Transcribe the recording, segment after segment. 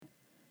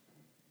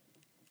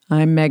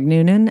I'm Meg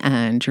Noonan,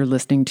 and you're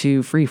listening to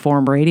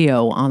Freeform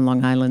Radio on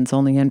Long Island's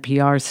only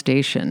NPR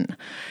station,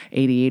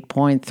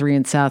 88.3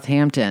 in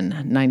Southampton,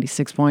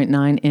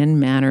 96.9 in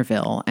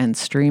Manorville, and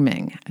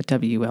streaming at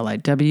wliw.org/radio.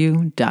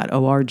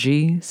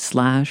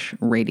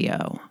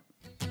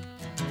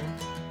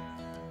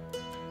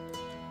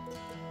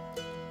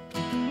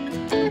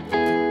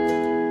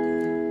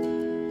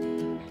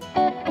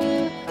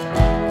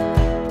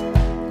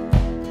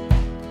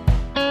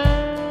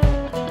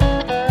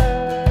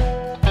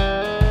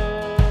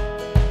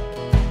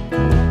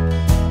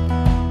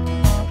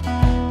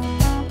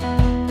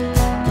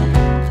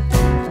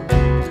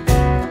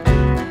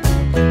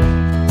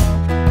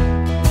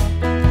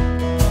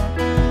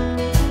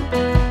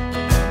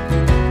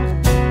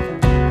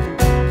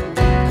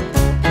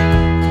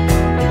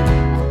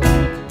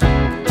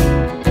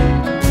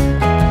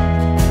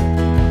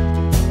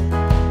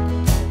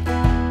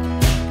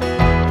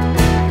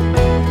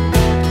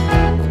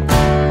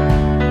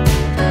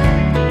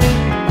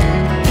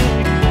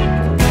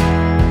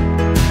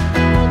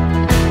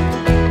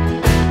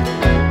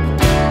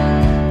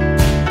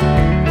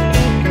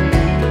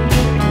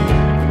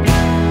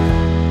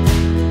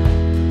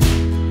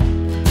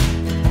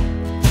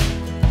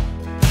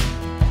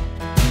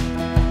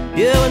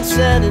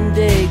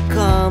 Saturday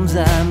comes,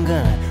 I'm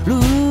gonna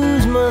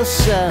lose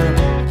myself.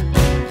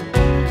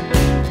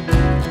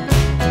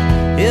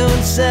 Yeah,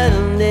 when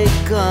Saturday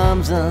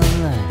comes, I'm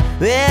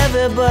like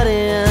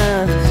everybody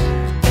else.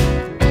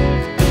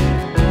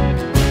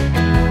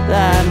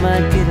 I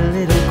might get a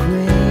little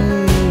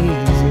crazy.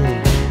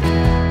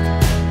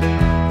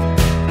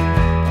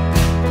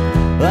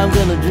 I'm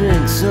gonna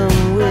drink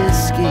some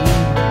whiskey.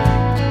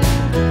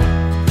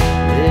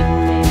 Let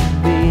me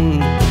be.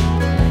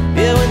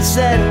 Yeah, when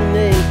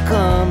Saturday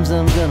comes,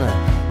 I'm gonna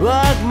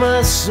rock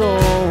my soul.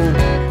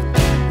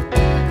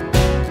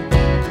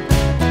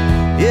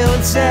 Yeah,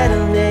 when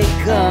Saturday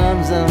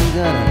comes, I'm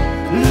gonna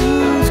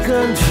lose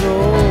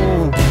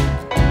control.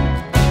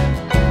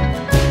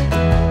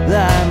 I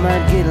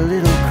might get a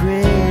little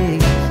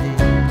crazy.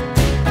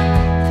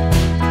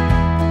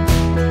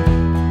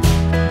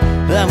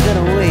 I'm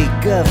gonna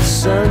wake up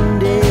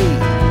Sunday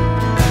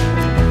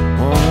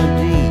on a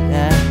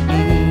D.I.E.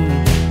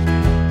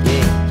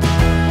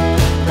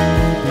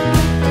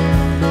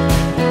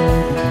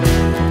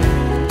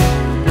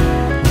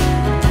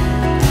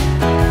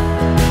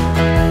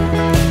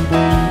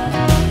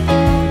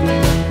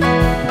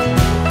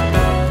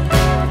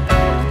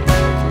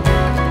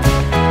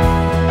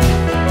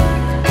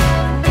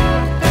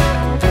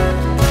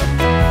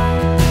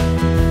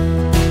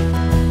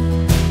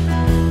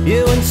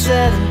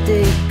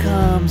 Saturday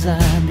comes, I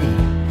be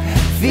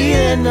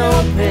feeling no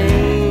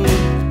pain.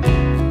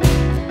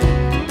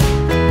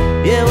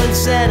 Yeah, when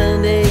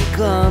Saturday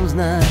comes,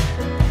 not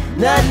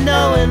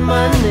knowing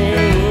my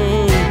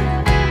name,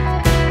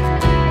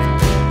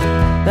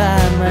 I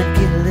might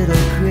get a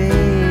little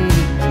crazy.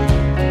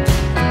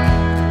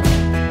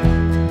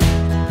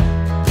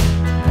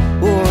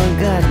 Oh, I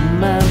got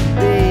my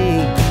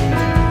baby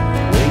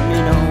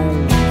waiting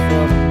home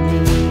for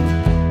me.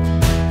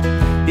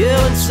 Yeah,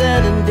 when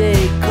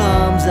Saturday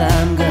comes,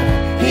 I'm gonna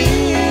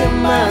heal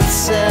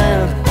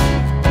myself.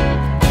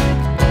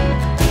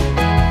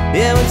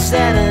 Yeah, when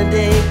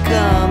Saturday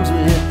comes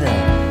with the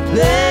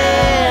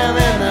lamb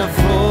and the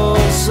full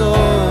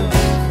swords,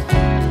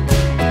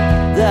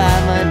 I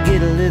might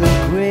get a little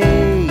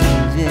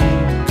crazy.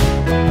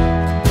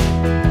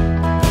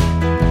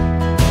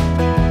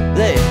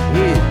 There,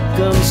 here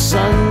comes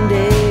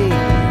Sunday,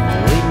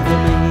 waiting for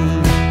me.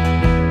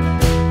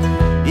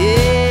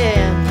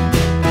 Yeah.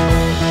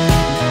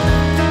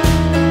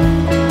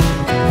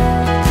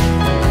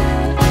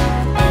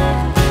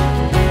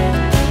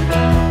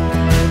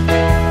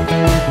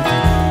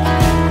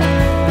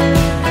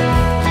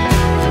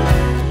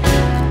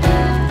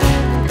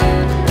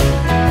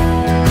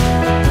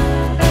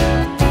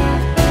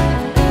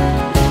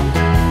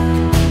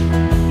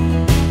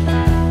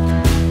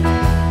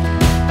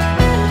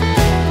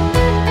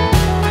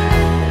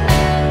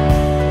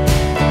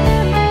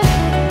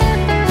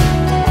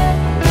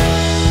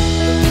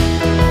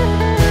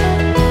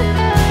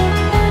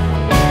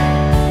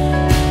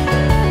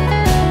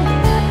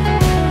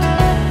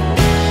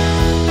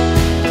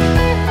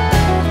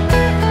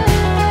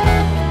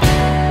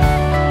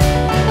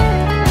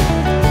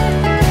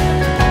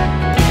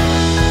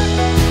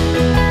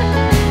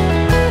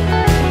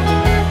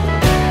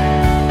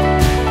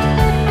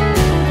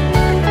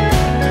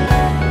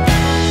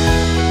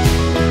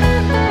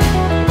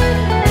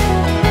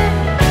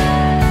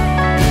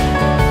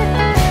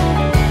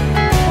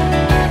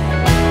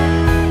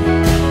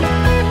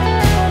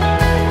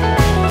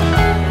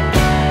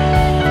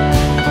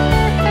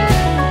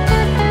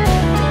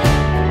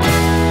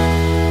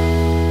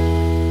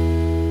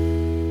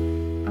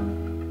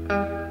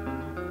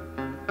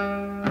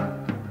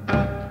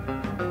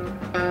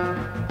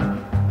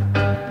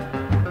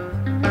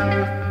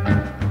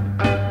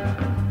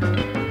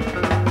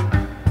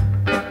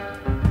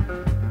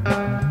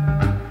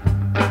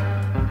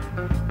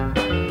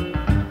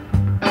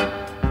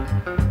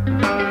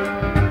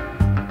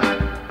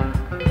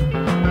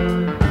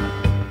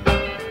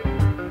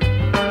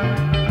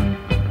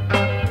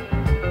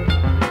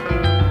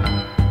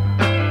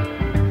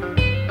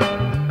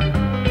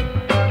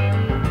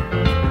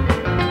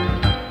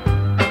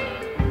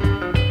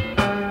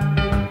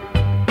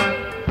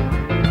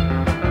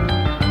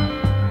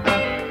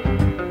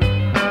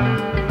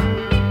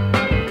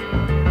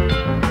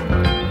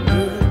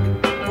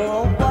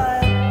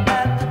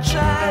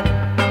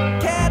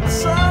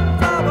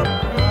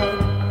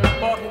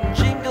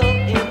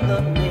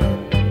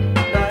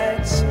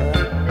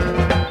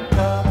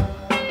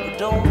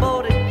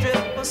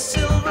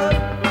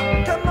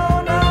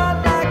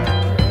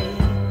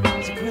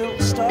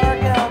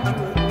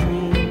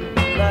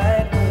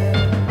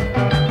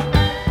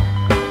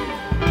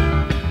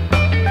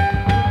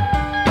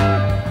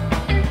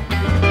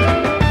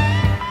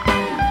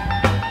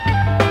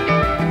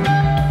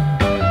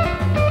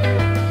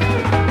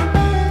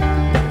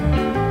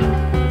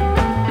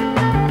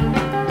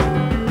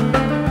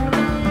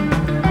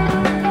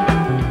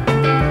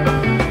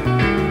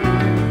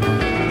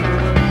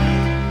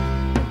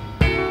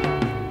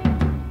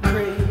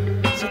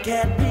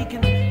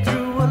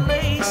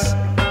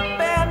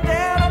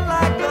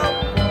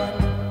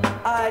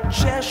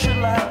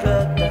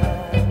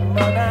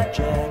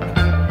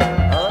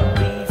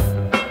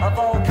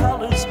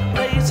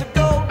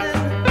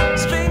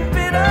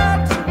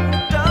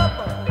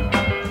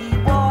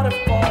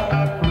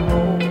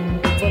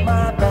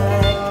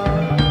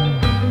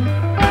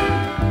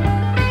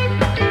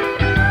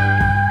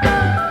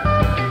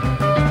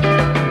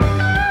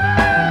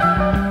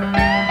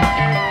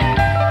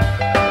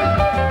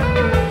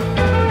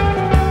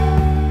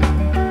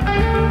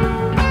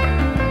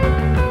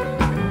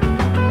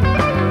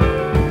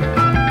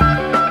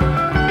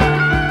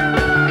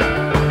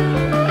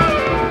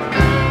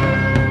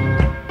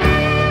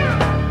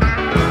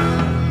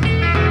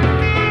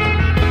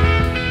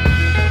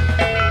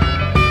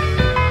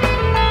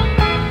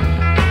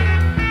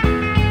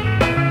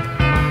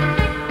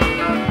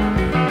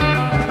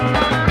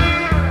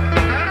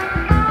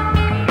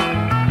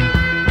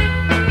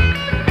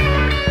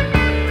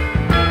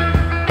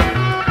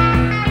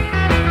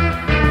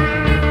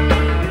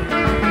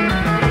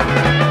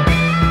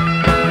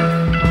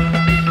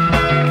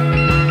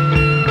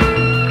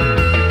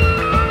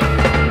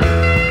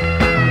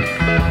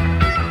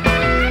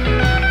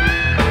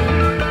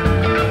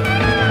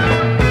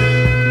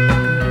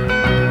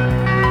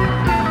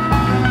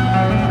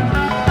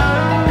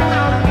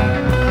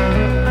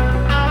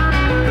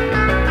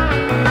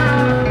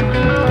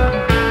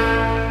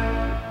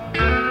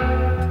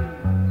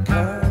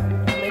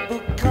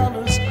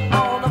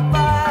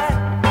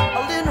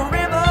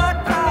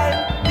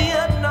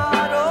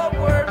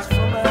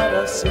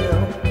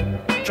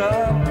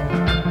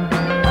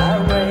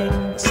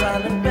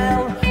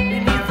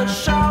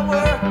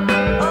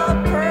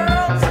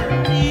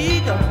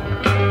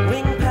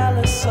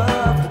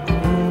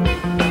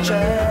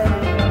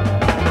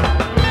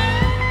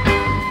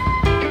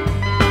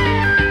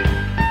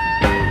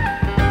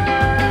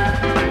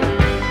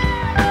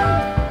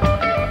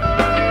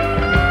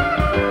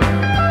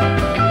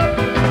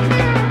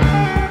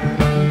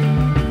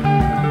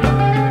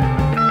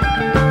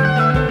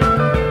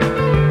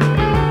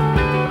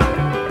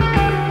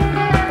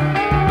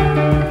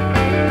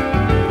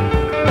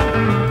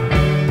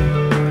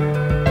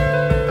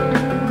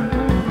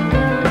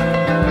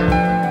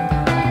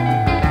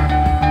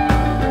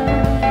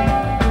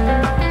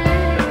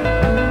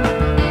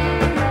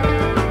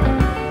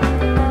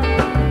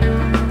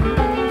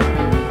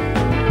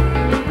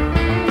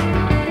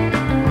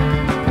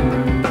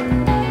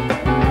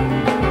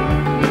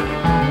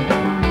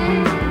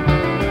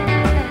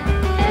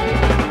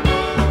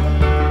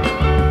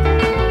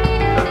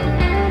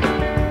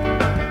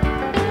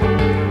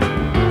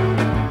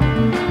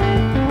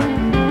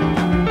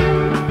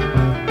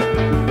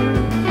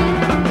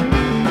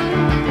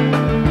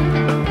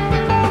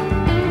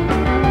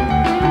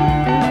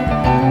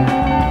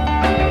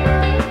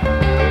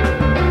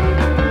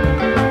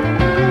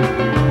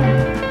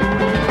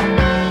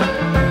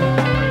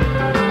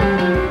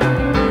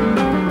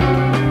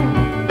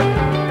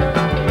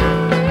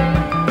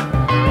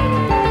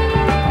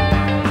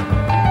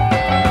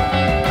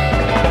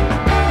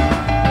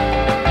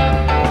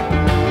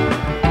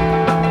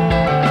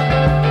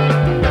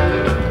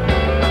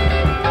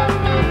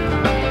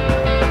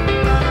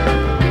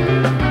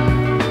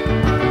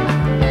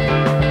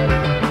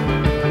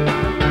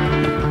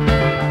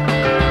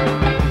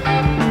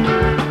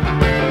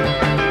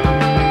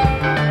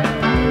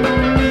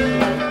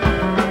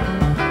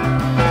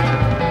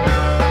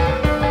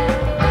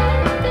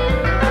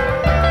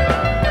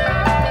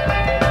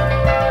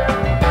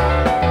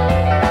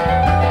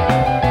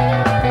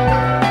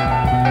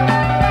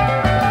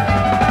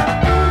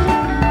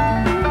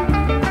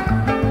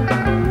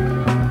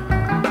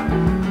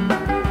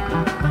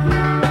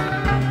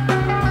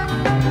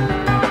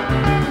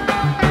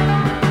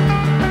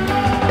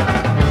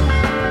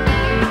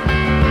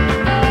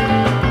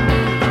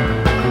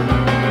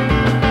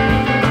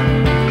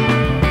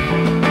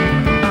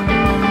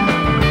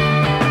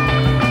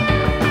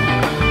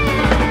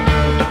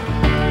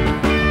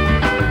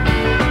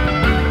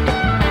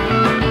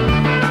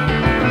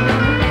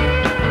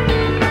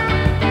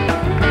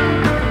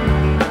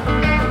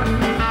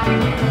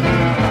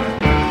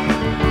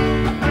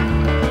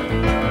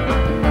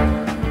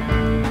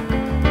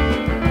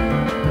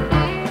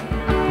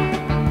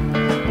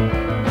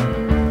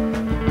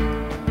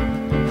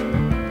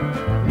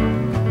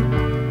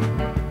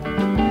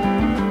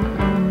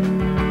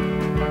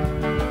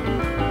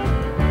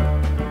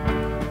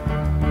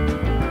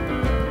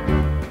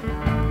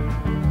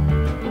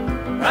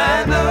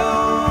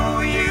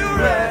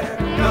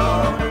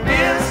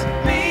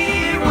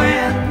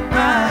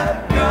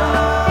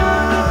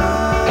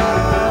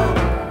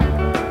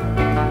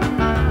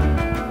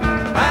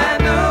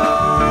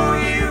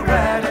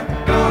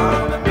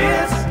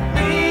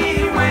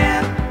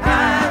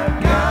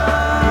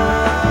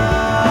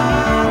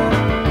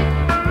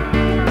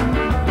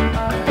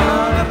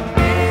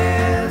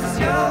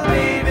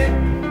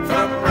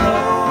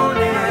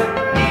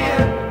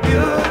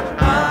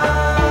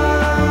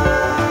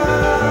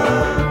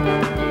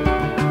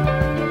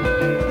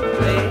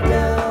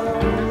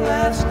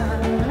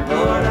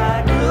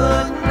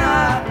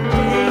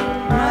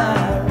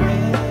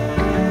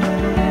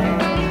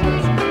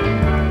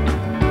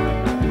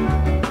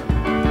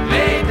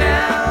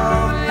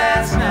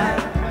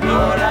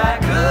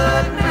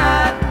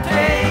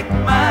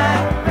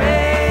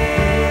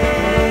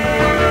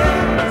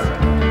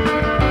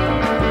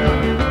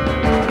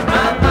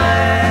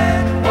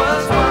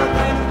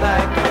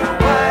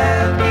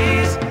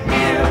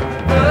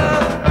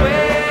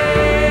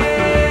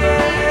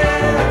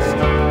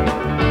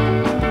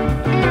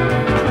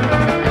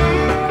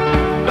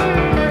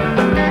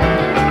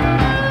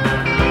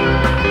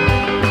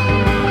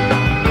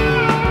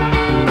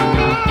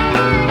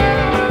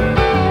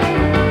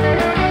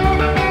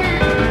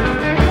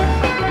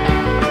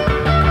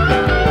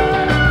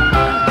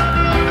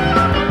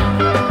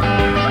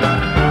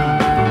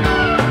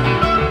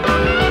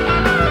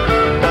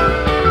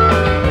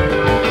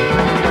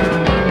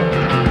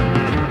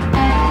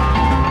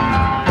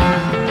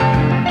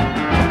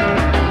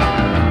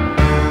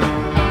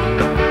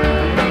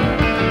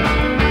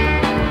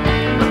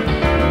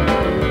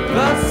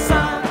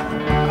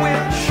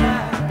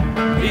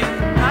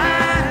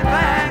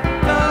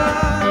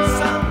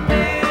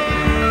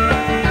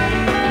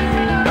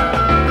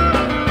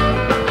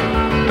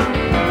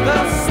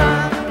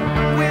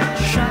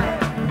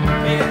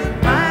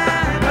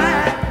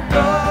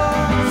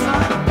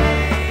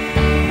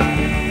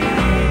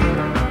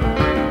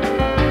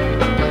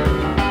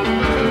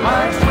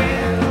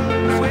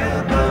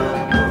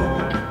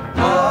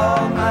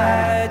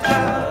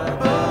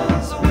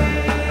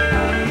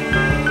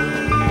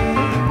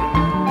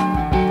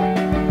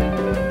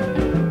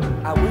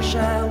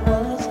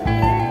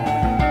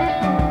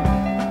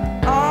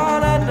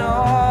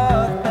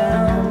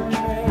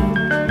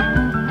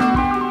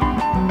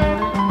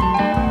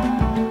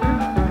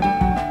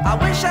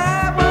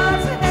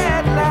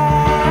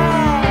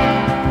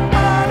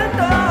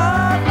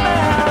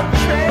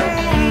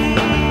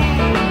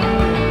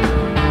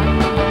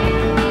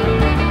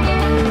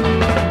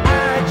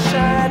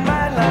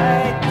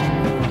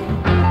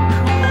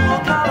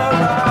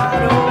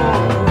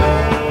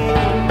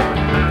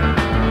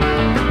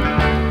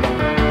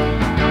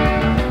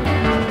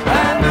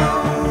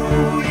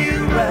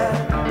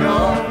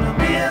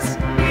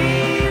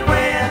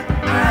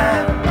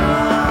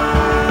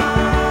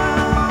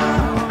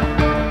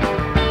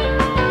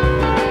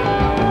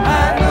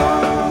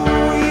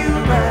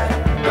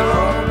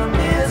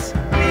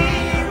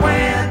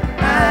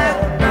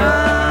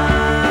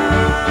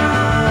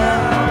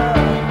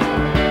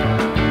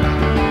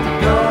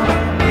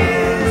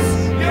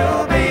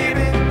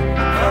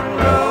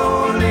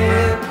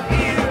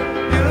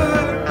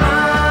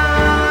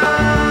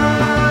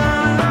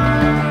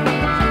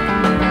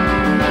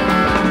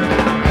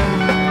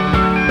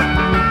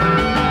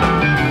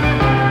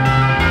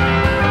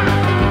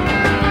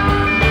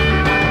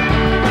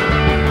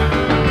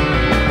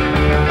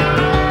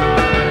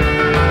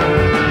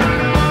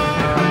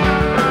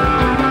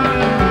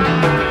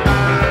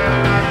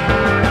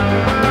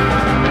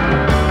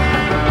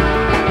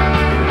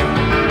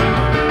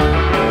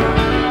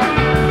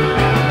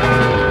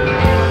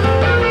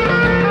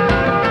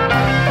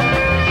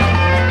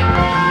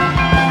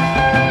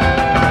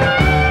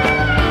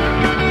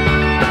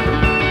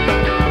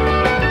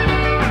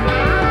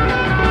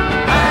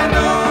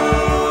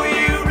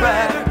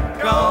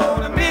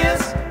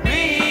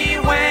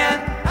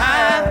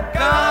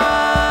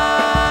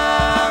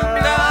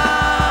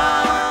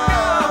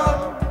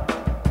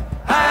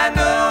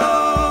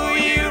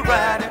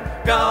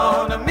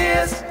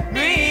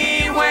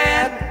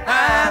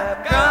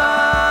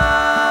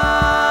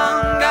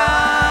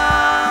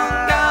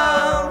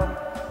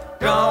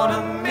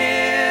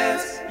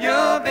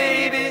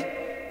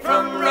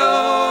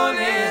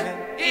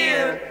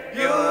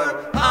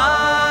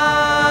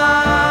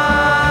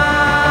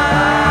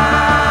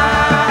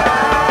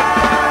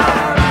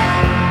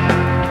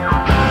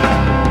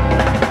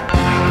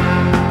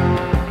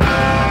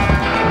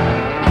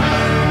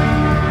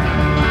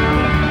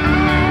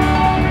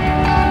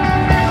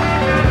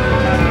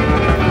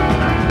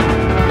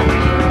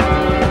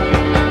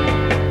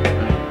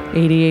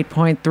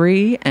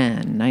 88.3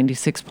 and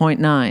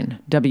 96.9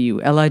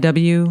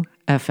 WLIW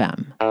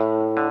FM.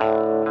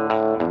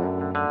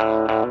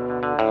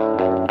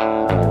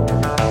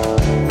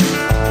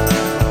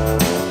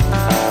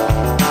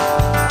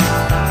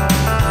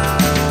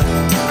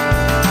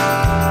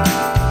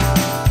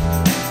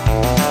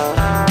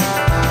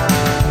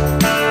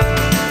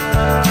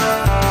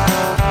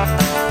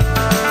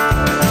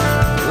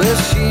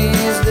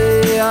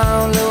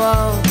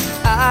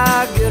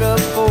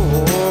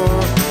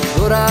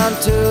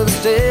 To the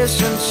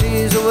station,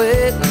 she's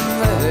waiting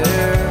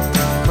there,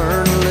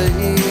 Myrna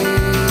Lee.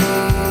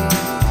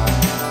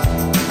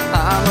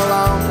 I'm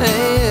alone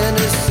in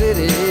the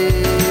city.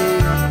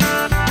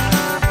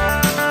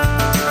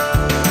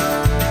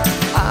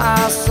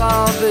 I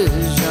saw a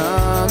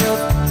vision of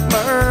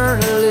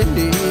Myrna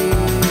Lee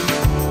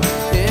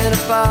in a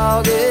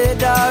foggy,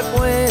 dark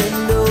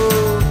window.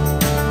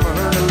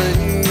 Myrna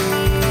Lee,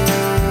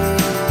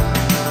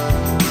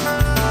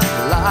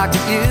 like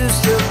it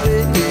used to be.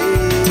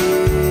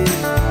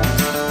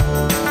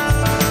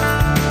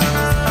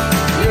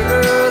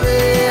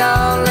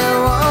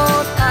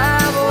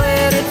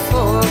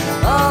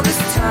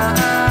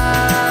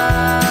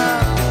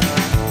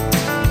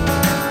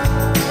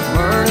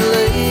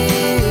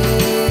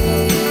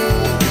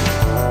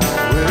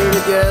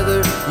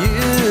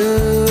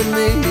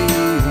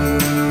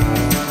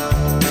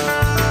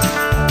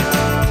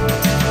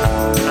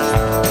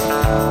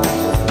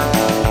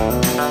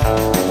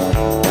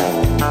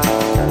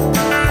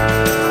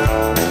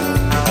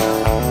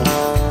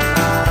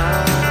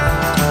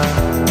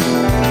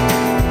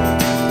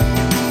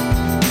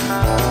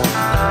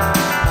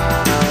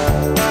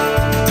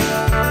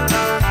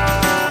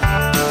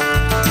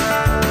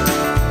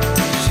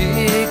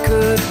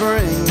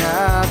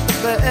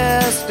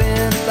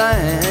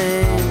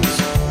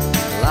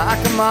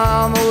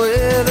 Mama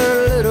with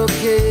her little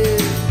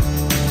kid,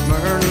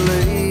 Myrna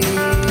Lee,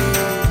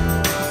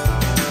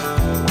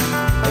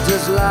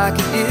 just like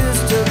it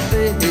used to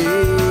be.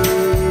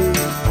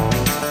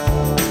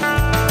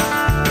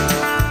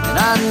 And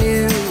I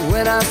knew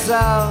when I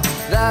saw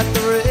that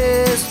the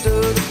rest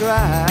of the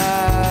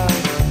crowd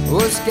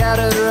was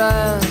scattered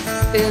around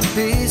in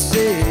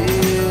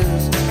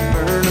pieces.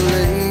 Myrna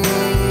Lee,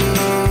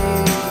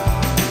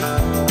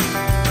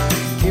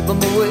 keep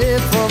them away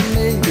from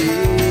me.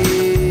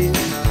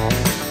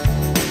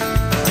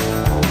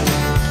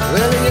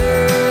 Well,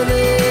 you're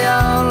the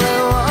only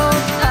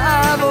one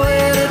I've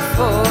waited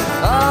for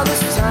all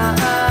this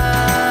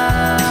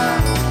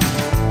time,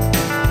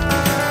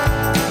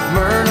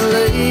 Myrna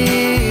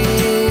Lee.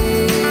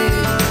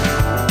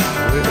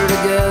 We're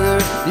together,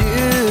 you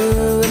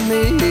and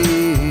me.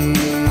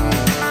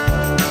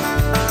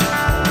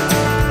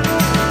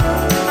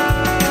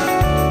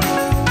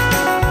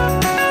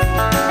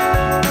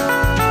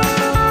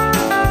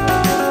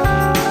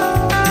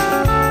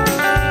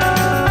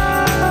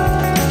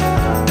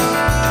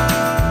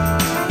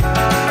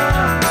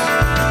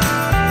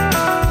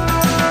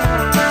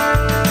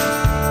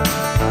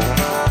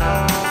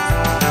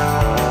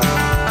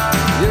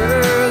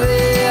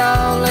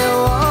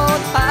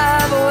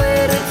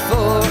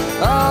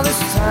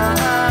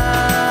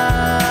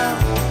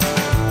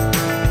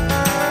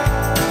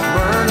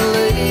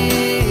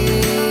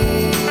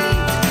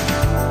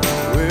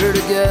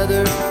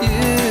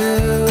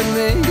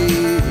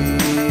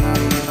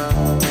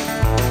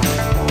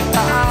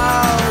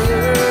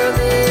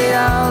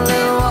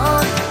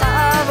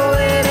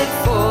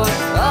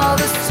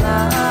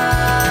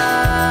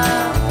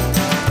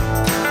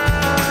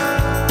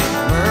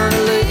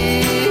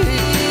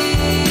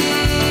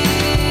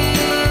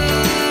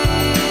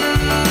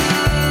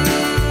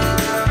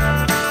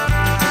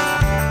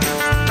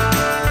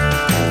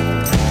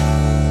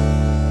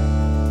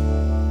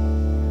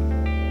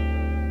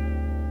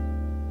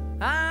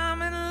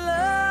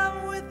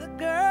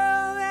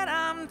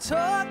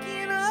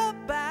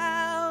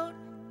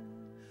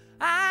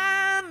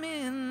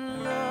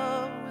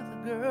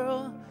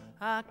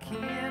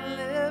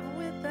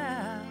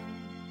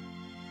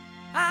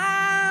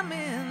 I'm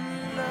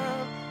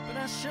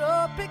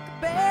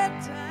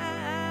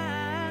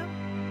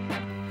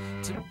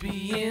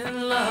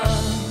in love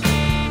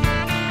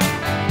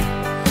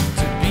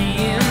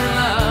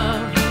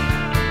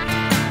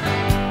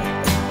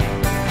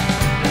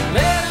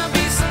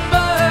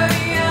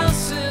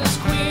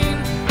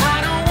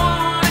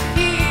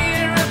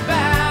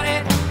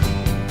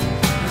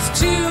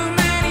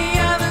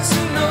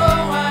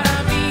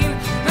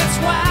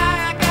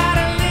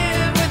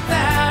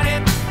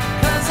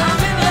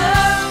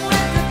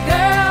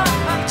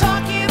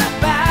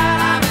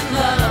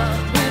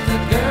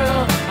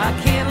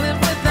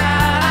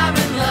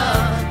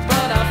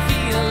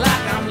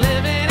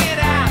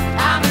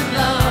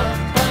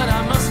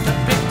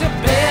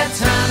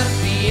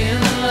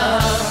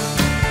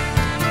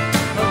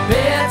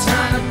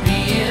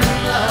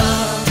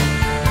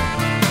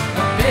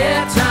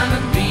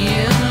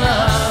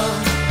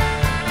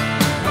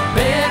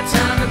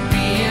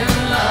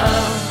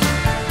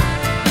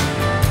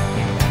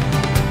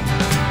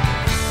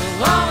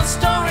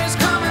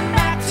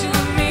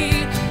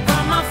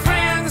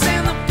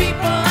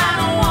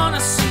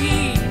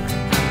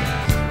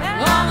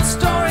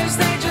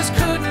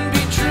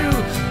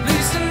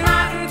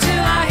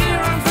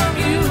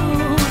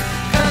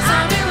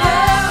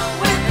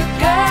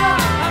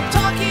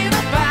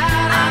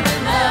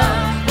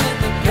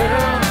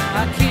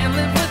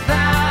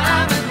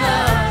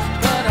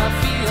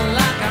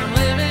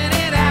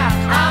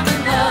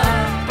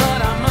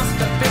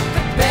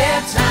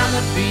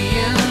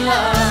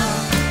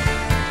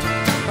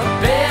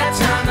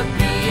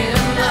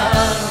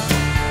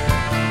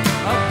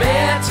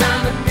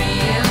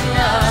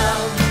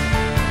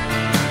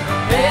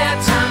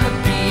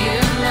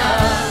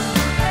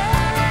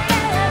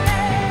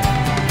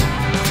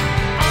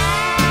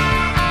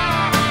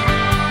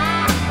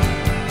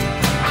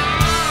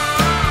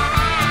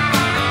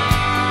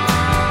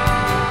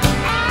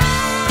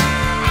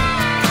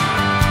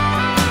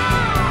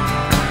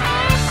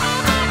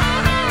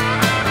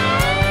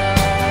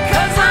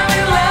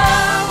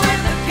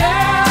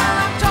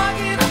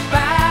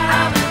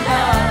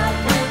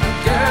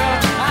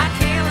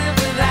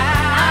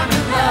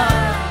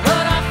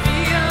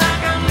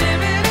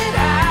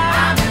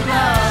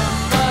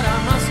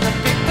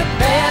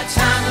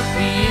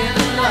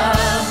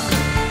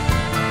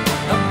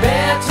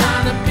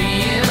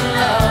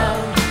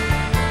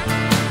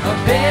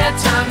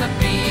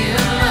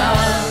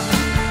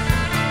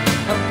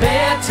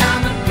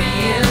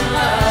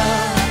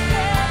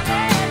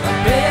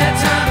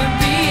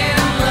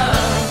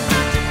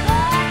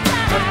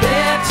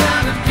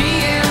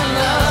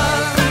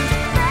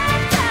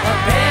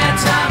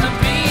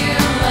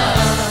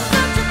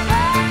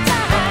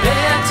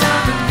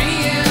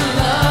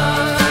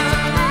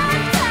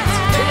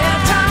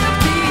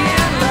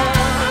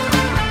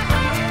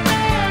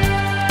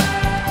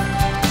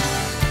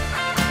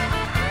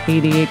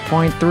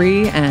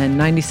 88.3 and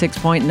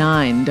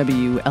 96.9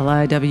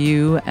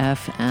 WLIW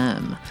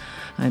FM.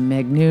 I'm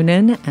Meg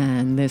Noonan,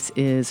 and this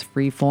is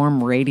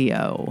Freeform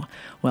Radio.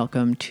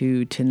 Welcome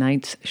to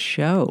tonight's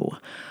show,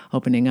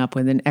 opening up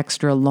with an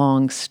extra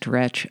long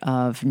stretch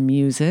of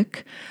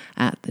music.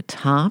 At the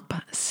top,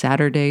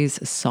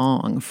 Saturday's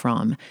Song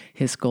from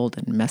His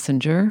Golden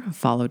Messenger,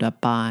 followed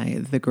up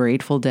by The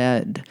Grateful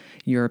Dead,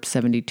 Europe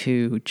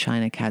 72,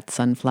 China Cat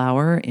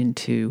Sunflower,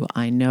 into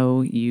I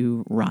Know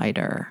You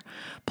Rider,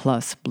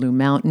 plus Blue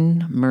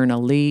Mountain, Myrna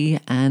Lee,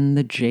 and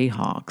the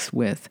Jayhawks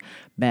with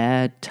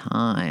Bad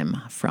Time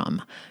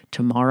from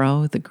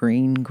Tomorrow the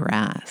Green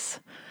Grass.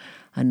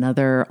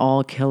 Another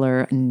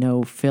all-killer,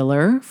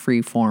 no-filler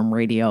Freeform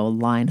Radio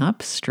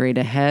lineup straight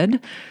ahead,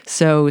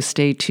 so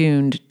stay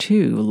tuned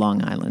to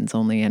Long Island's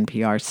only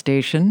NPR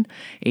station,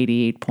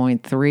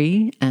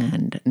 88.3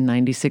 and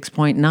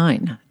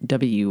 96.9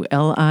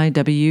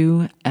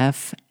 WLIW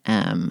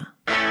FM.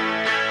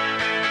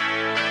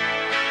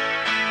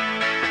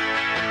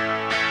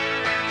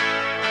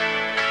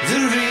 The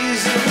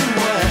reason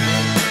why,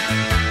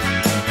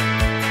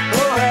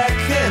 oh, I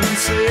can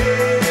say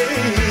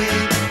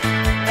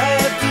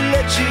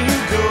let you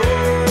go,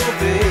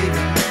 baby,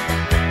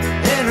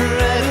 and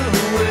right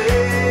away.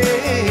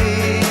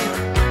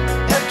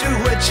 After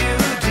what you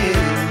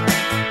did,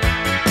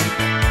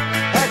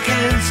 I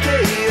can't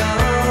stay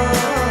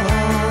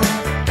on,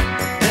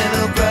 and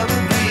I'll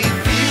probably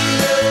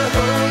feel a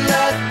whole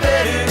lot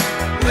better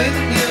when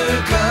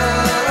you're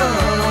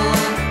gone.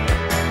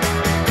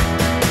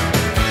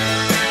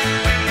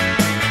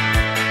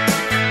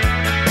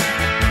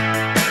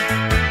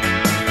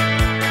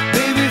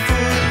 Baby, for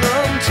a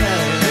long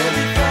time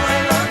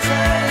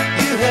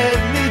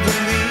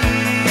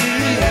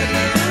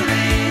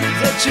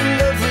your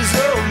love was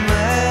all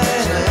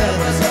mine,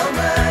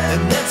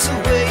 and that's the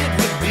way it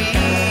would be.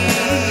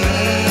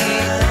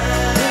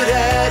 But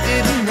I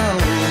didn't know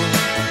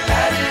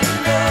that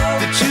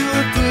you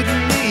were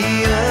putting me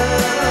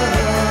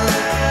on,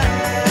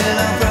 and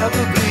I'll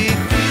probably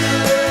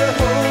feel a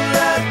whole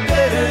lot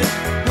better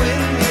when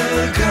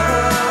you're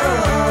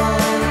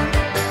gone.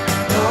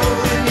 Oh,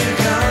 when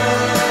you're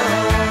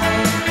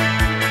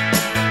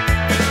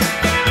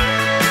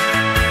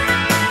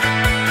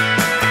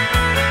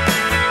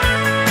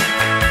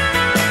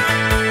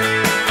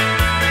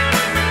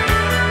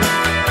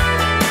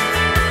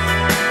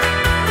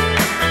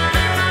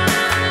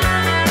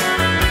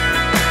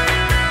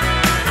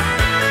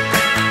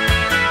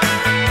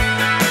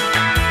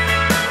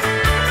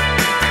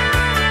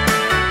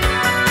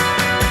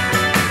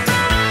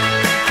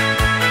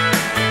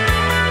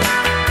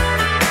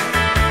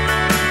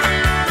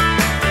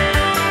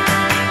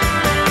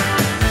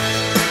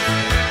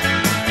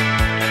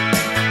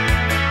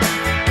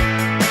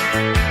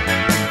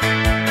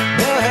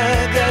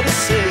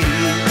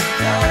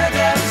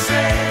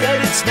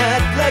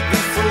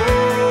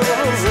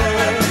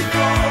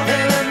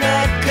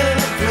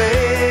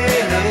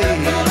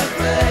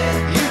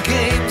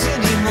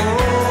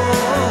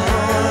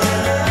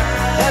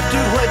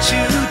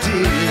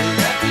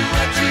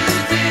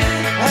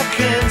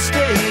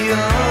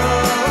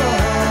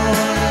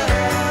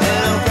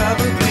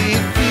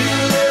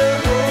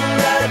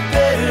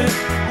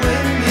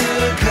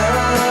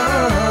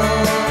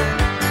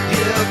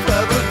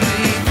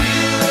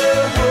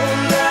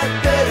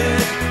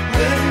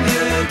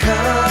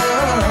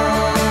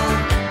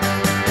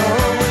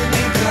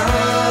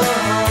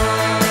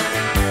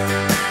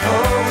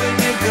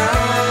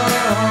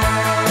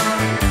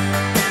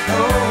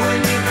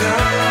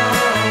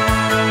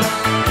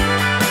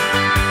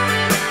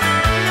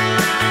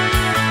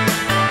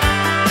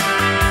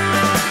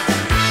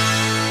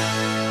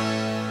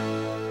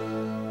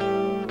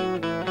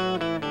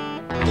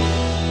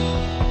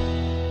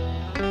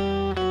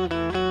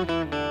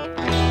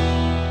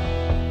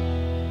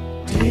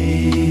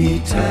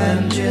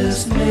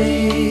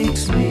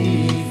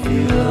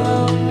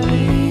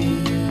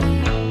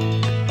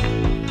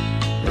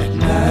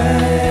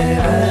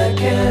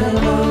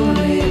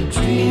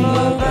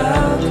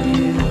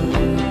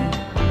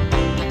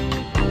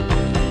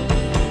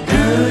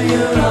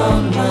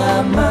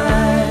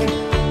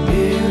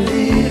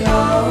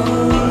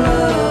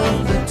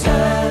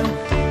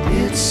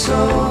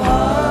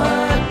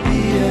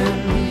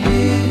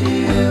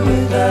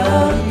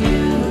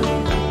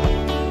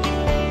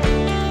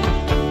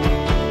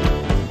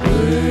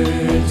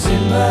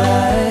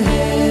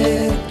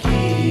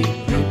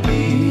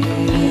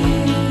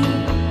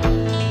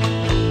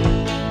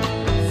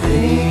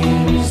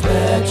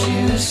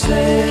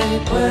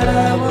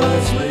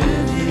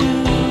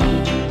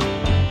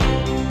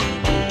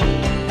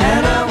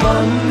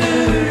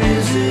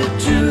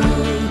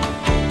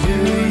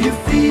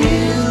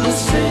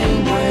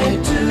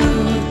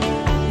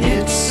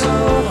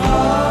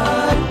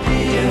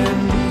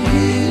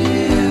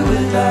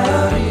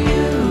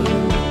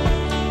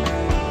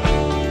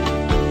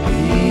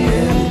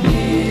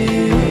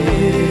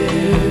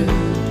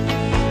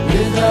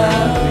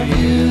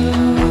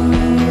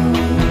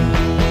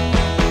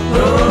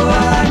Oh,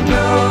 I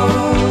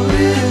know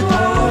it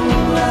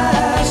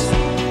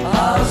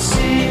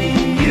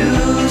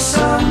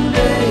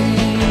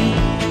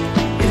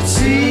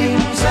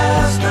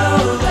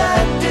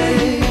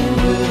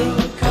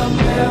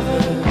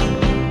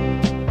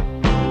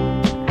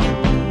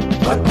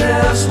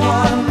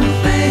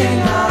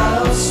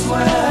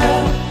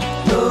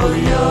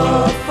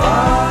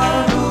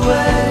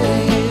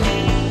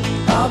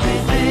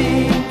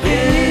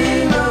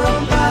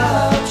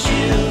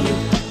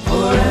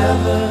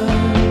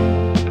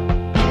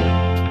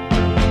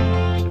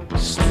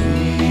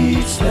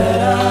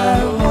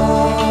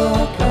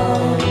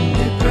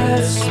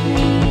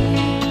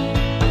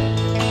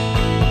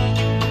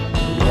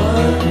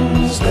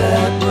ones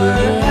that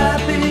were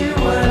happy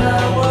when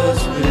I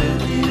was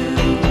with you.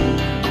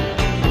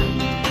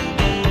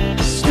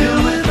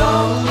 Still with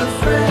all the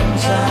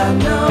friends I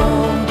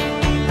know,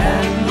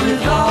 and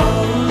with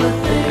all the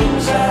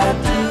things I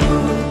do,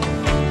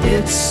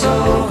 it's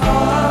so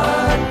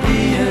hard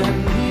being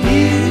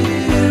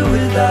here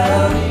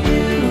without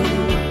you.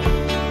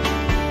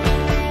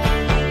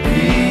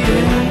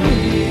 Being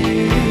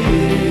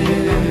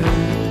here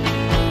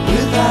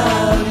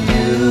without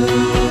you.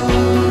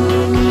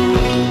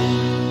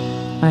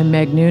 I'm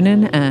Meg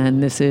Noonan,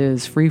 and this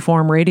is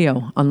Freeform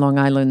Radio on Long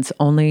Island's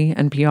only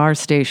NPR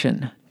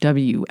station,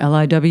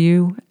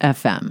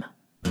 WLIW-FM.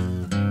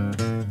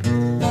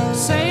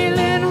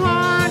 Sailing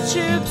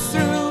hardships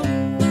through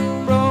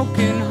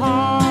broken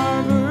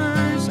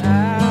harbors,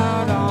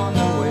 out on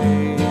the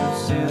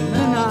waves in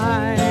the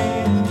night.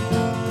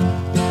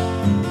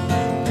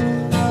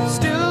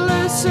 Still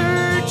a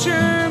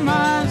searcher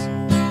must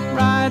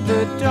ride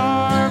the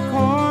dark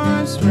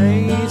horse,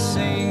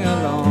 racing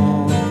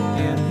alone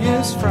in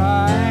his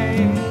fright.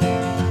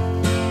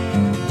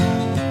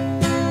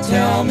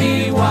 Tell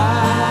me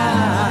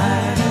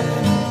why.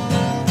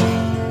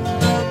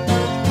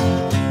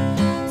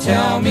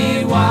 Tell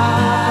me why.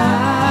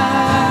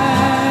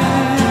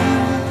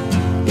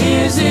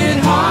 Is it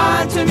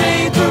hard to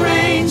make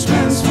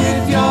arrangements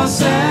with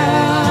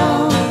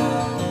yourself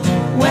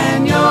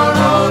when you're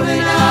old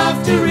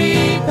enough to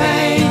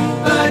repay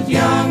but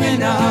young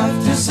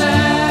enough to sell?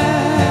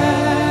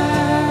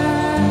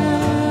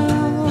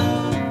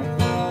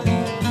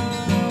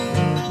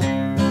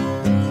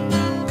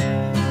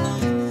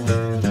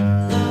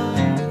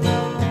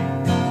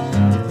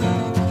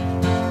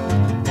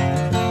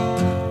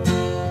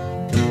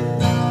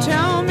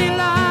 Tell me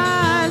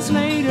lies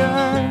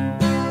later,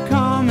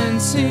 come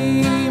and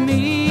see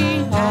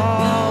me,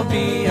 I'll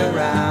be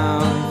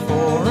around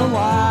for a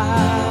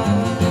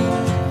while.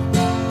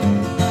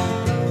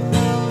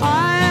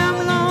 I am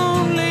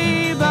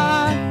lonely,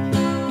 but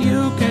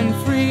you can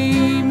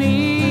free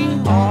me,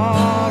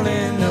 all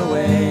in the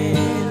way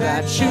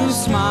that you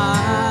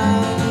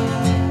smile.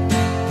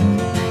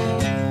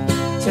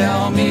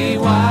 Tell me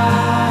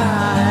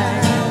why.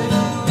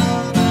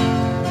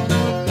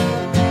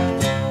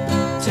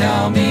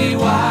 Tell me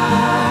why.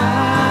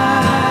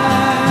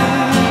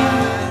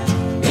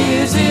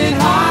 Is it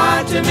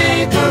hard to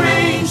make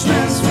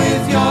arrangements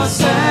with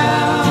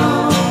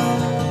yourself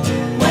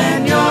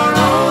when you're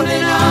old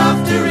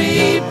enough to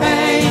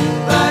repay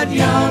but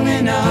young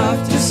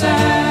enough to sell?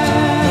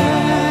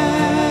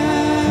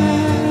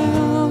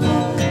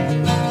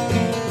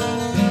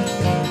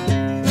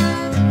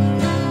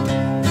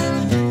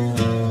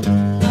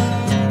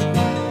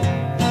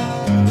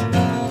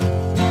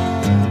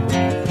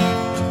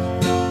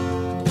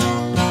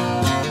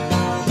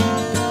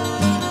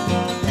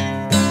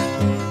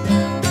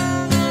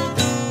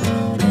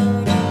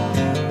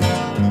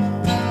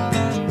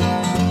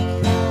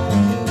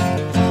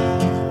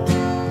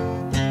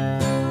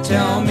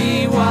 Tell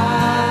me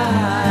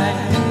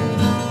why.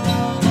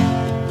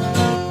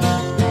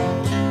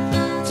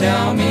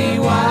 Tell me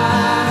why.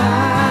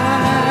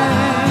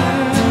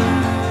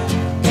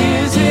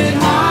 Is it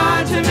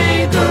hard to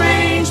make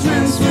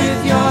arrangements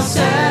with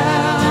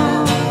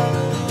yourself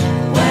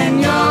when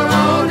you're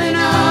old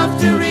enough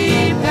to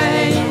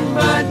repay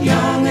but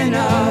young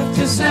enough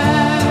to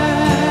sell?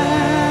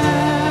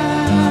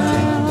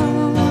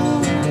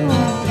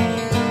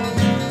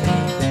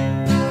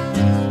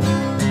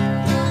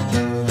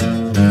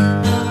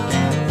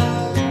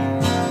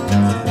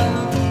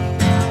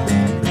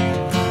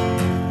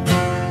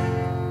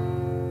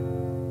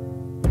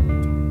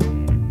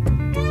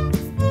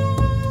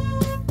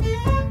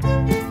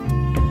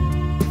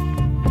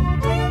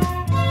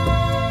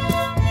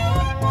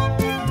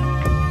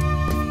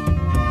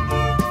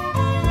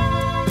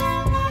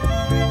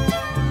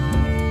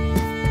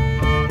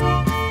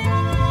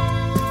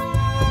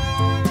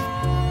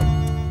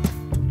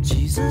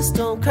 Jesus,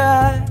 don't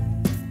cry.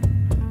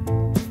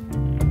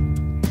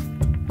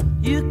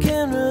 You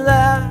can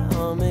rely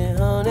on me,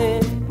 honey.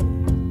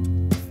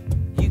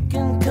 You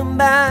can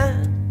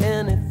combine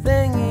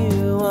anything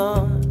you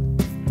want.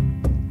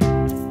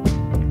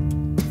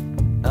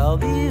 I'll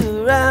be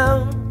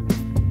around.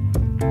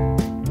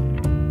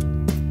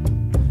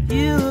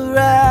 You were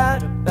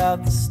right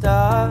about the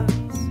stars.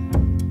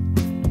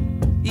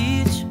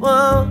 Each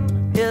one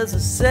is a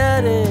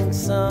setting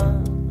sun.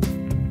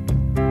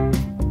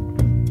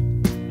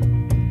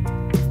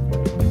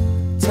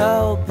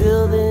 Tall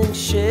buildings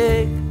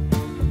shake,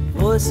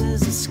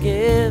 voices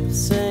escape,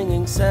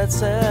 singing sad,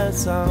 sad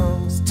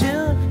songs,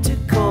 tuned to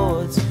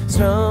chords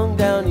strung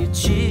down your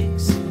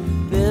cheeks,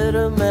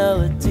 bitter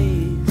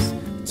melodies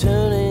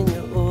turning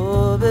your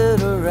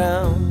orbit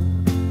around.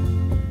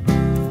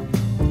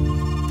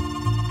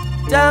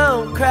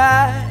 Don't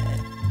cry.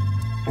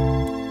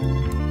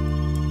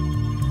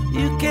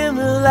 You can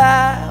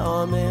rely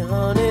on me,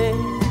 honey.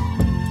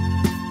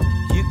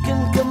 You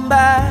can come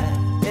by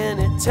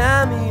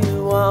anytime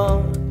you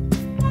want.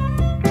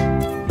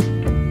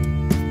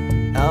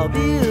 I'll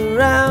be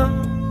around.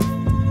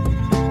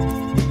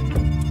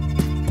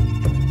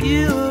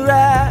 You were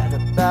right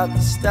about the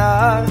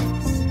stars.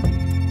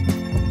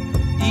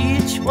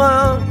 Each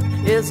one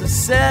is a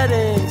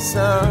setting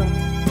sun.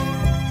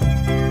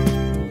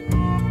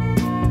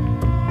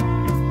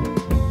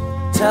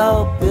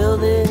 Tall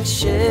buildings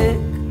shake,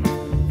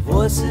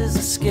 voices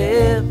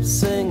escape,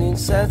 singing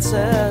sad,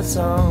 sad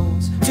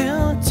songs.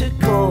 Tuned to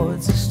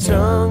chords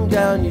strung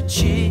down your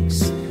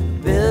cheeks,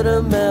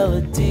 bitter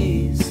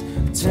melodies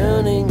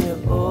turning your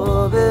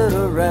orbit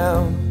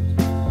around.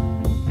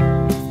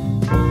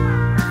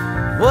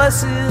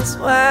 Voices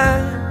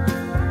whine,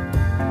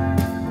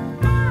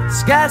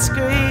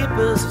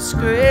 skyscrapers are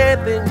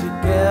scraping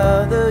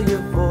together. Your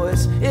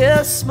voice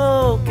is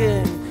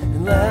smoking,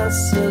 and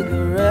last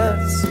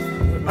cigarettes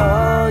are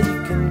all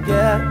you can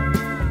get,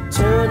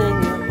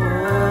 turning your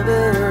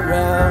orbit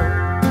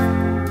around.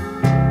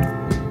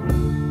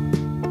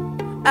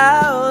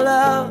 Our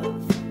love,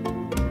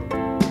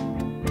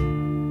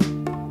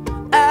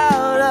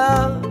 our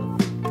love,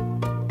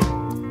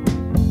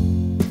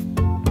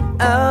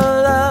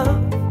 our love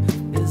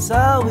is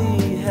all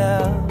we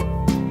have.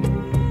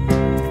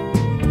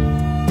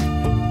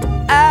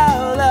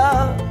 Our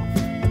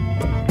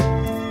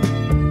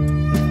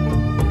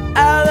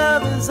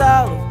love is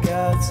all of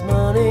God's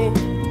money.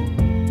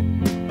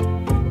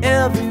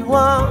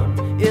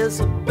 Everyone is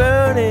a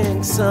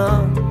burning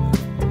sun.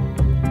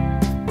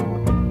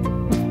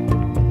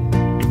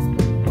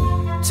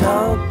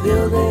 Tall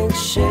buildings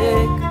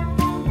shake,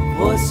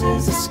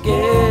 voices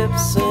escape,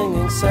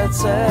 singing sad,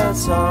 sad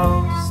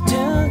songs.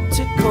 Tuned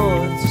to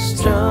chords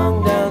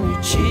strung down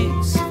your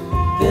cheeks,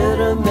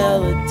 bitter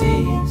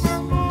melodies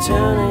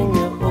turning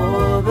your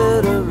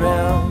orbit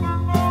around.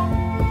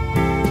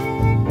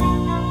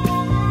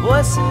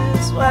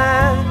 Voices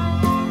whine,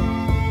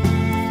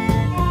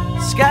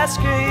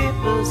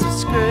 skyscrapers are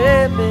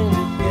scraping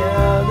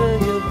together.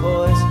 Your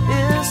voice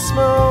is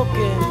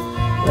smoking,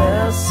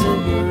 last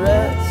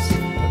cigarettes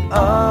are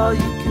all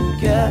you can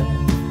get,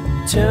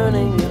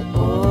 turning your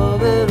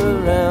orbit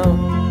around.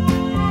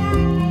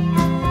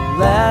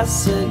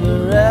 Last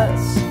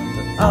cigarettes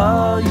are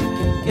all you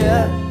can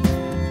get,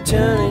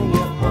 turning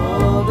your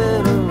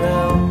orbit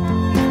around.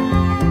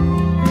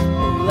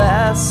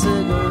 Last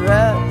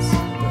cigarettes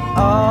are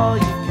all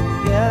you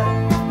can get,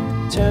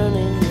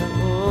 turning your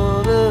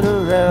orbit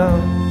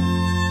around.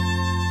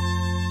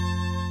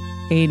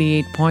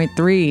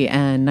 88.3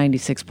 and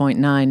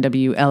 96.9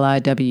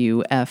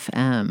 WLIW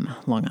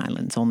FM, Long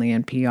Island's only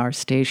NPR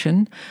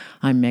station.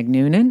 I'm Meg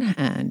Noonan,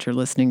 and you're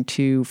listening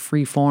to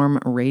Freeform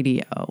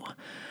Radio.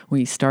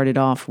 We started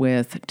off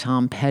with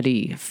Tom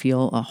Petty,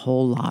 Feel a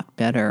Whole Lot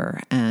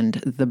Better, and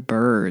The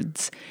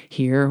Byrds,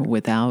 Here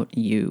Without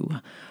You,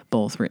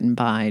 both written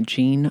by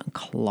Gene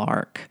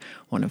Clark,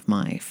 one of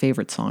my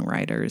favorite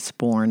songwriters,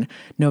 born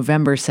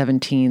November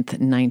 17th,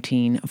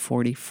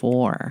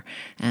 1944.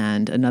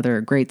 And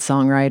another great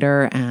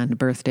songwriter and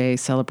birthday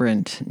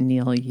celebrant,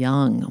 Neil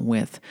Young,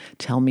 with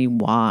Tell Me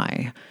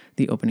Why,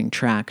 the opening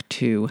track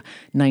to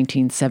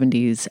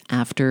 1970's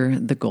After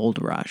the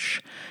Gold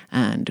Rush.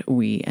 And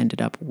we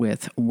ended up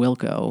with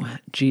Wilco,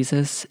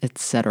 Jesus,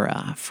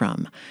 etc.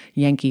 from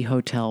Yankee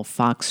Hotel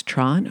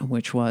Foxtrot,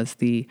 which was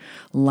the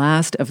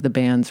last of the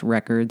band's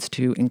records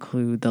to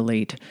include the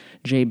late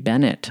Jay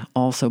Bennett,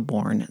 also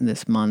born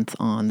this month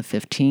on the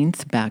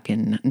 15th, back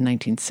in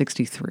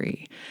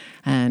 1963.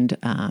 And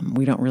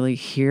we don't really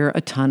hear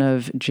a ton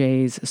of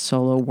Jay's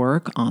solo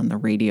work on the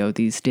radio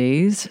these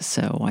days,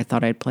 so I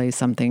thought I'd play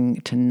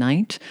something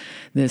tonight.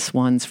 This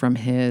one's from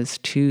his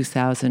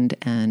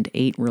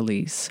 2008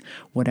 release,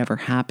 Whatever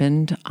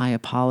Happened, I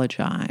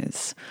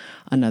Apologize.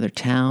 Another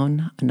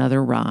town,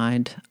 another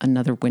ride,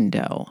 another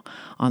window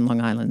on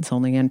Long Island's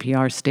only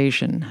NPR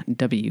station,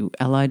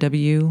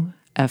 WLIW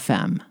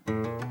FM.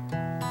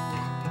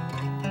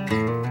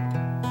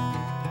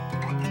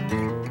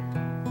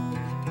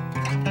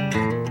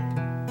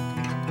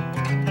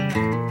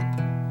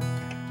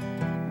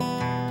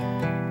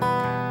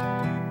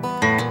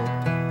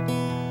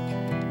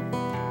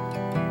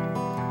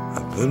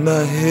 Put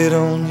my head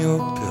on your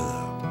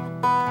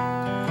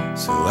pillow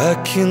so I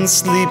can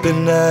sleep at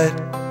night.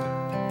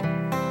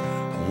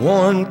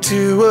 Worn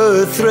to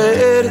a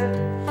thread,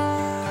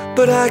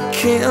 but I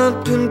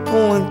can't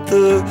pinpoint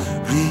the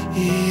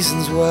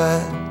reasons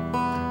why.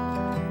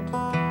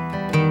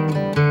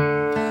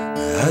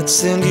 I'd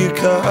send you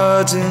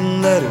cards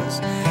and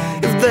letters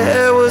if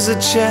there was a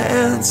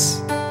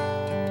chance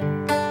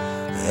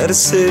at a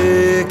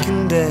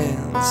second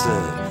dance,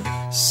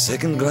 a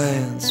second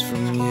glance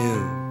from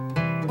you.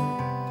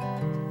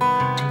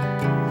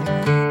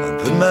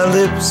 My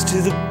lips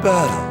to the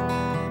bottle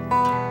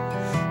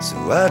so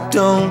I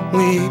don't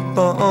weep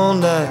all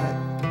night.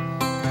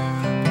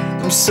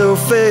 I'm so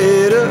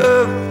fed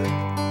up,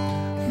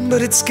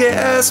 but it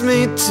scares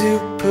me to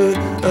put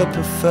up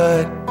a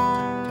fight.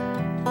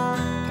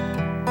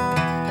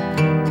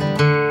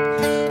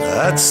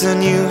 I'd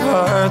send you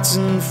hearts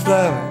and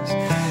flowers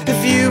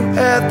if you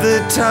had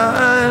the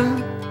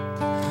time,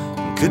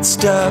 could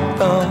stop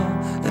on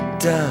a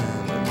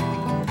dime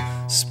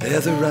and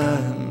spare the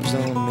rhymes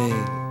on me.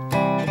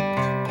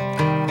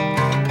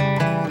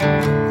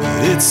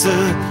 it's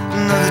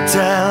another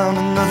town,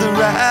 another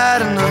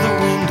ride, another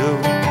window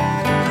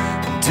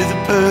into the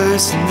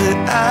person that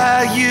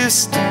I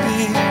used to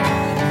be.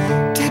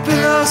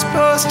 Taping lost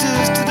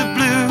posters to the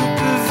blue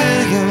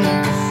pavilion.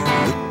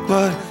 Look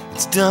what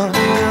it's done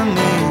to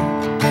me.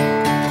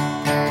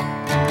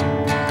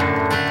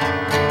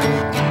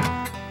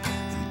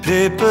 And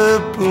paper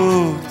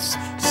boats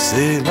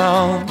sail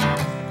on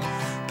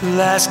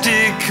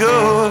plastic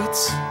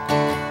coats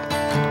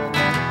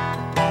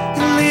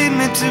and lead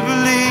me to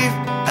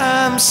believe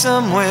I'm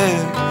somewhere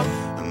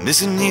I'm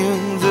missing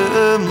you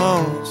the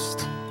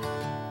most.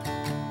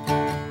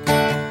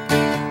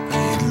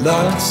 Are you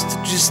lost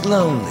or just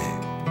lonely?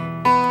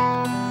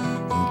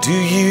 And do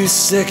you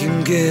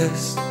second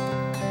guess?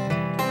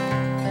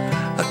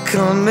 I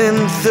come in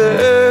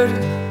third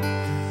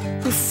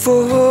or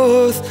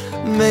fourth,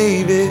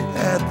 maybe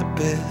at the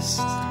best.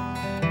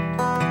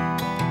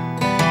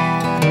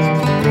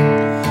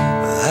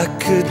 I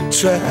could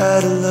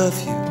try to love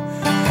you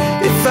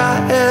if I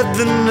had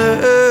the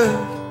nerve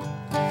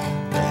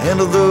to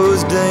handle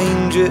those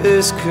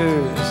dangerous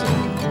curves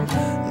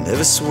and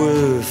never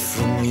swerve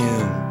from you.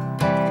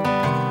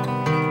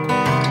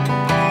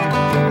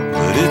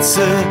 But it's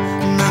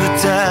another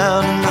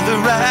town, another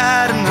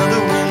ride,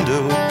 another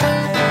window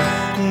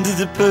into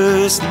the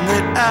person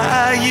that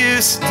I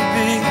used to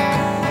be.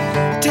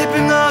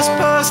 Taping those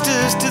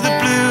posters to the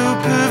blue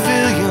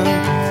pavilion.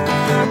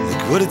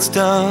 Look what it's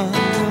done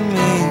to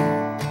me.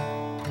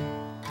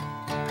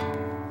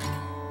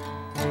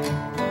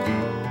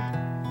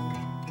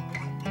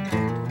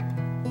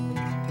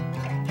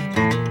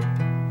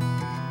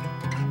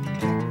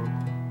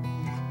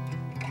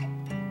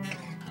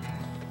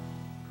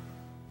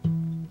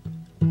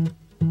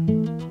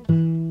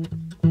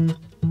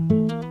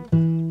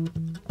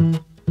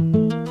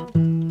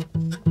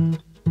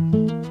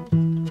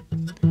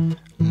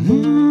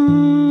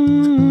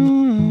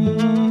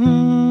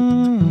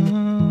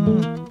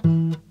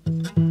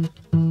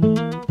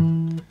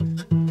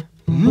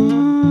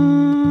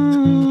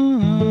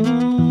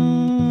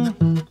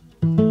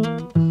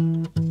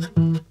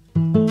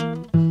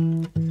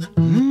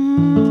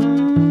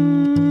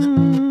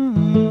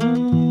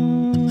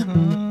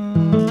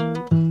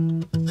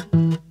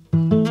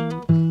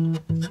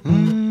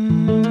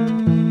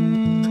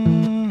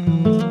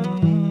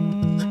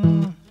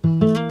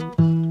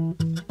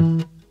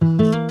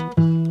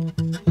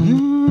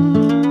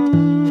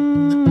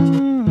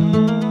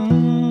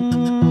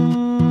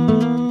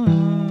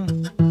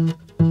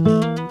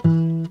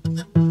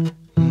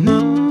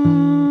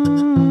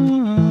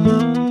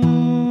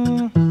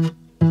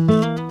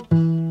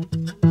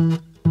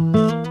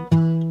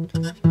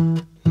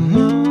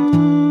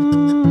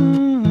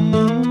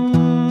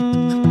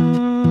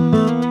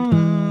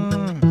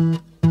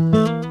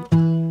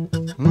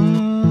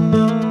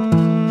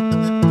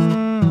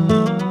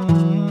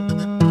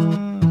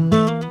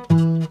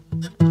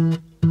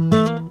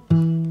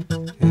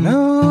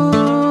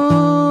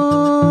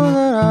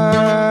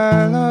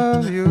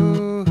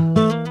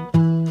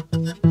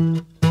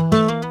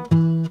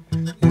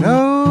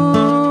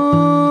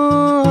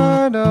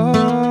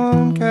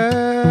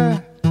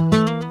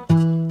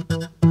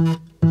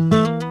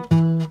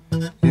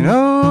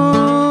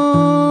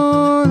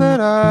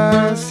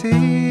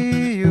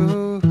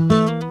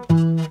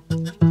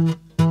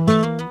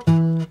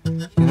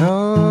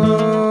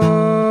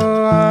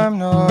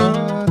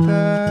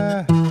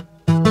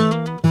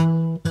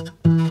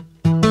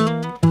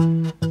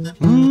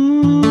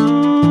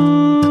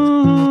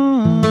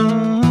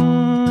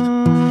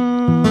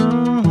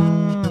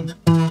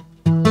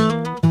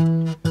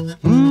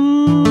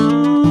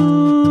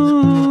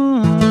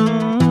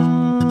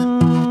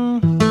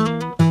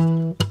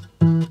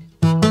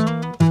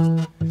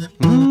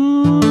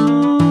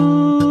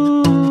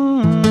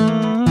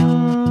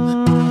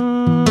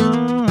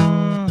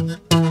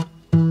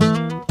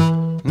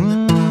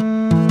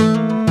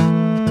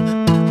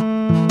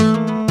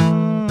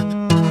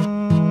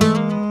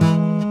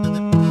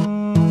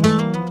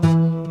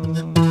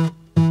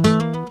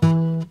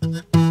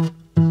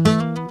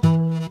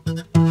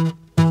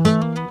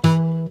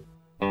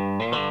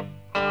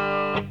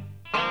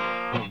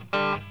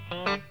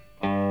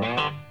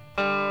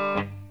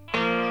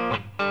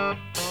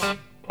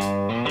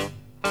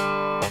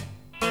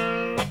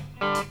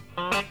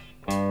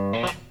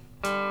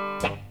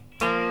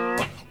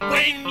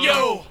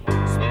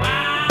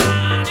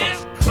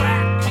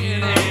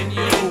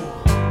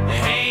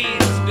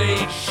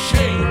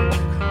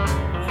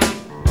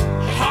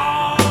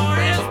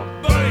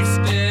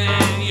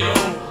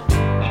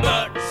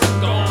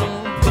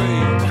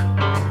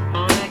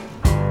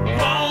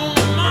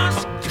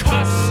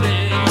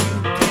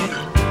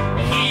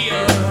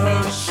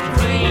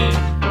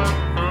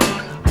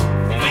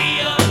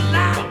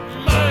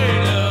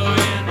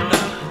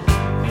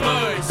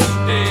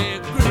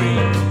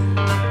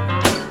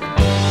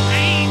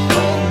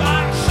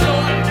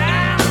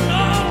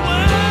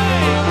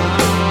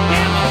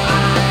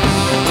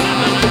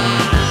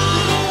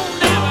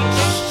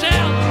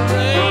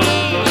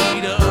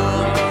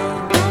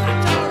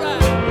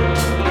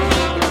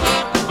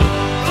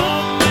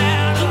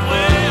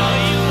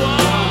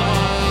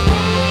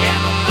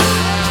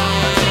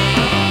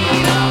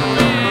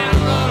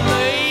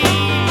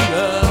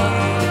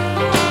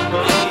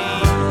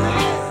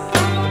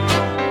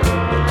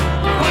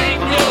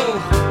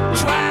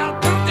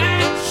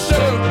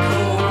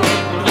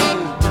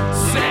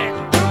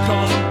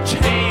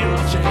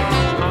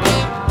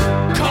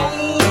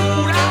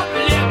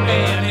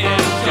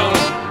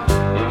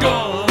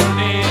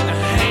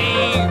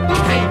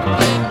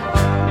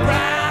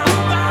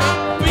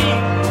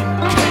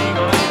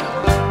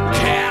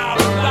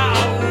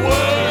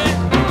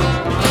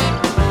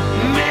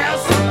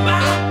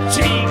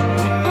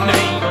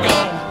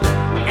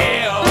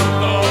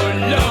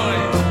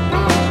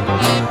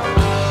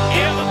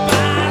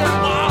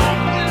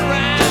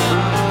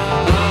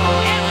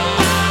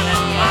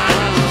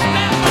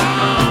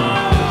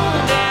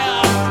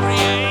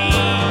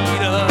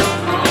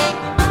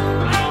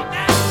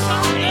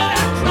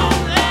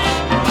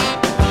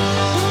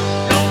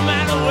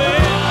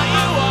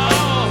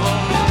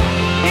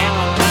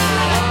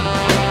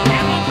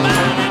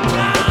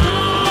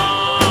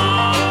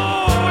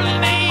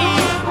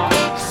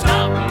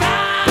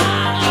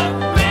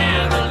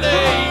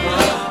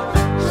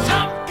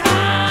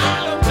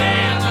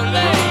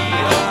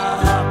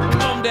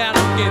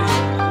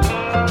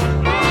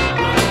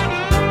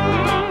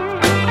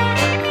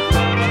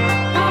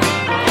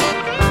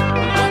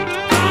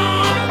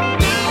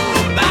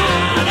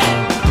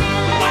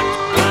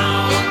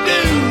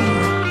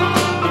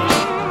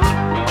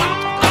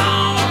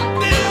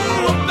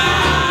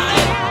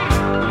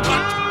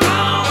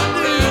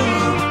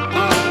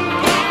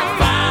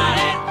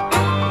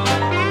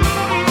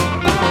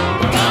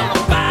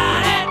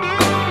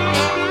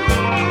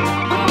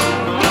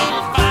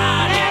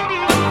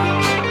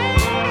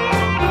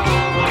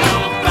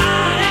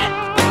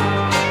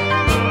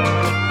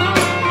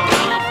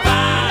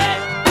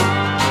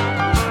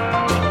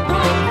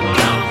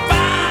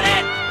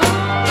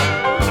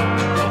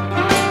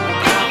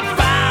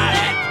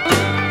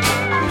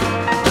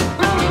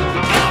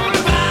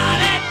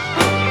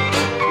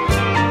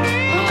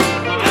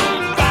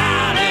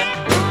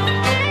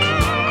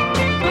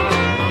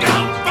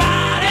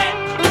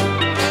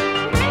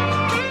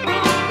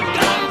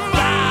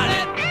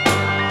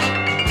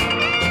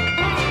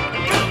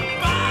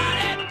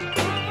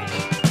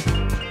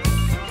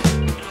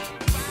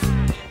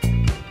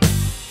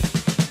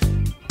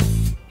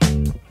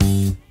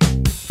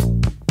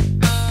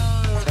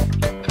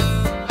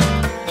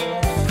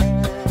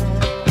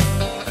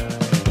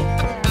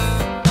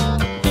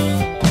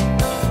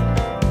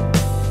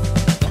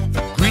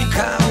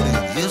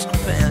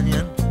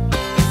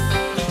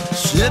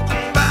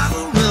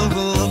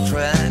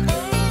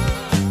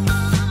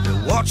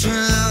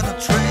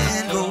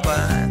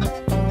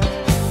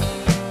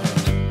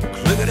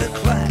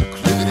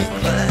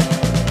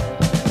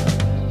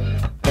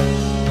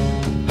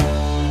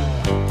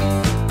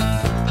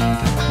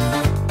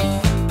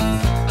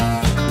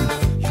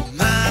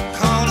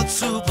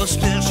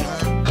 superstition.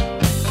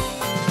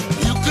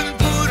 You can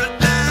put it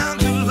down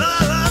to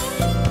love,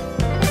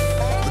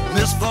 but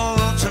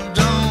misfortune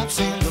don't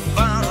seem to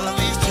bother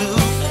these two.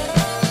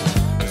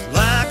 It's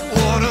like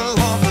water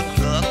off the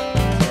cup.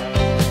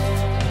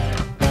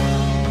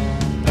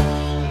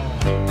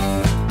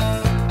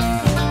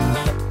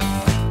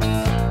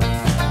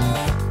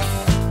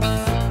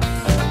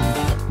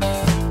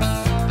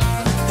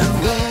 And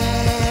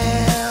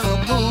where the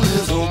moon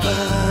is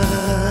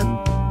open,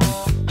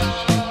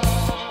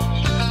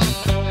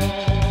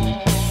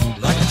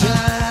 like a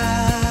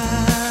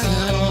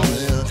giant on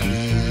their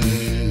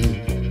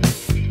tree,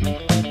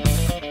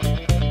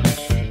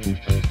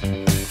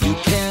 you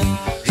can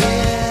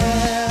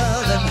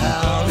hear them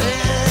howling.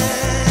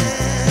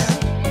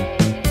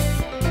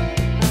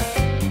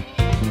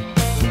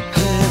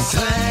 They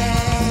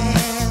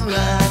sing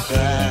right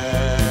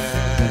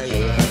by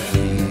your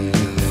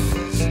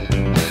ears.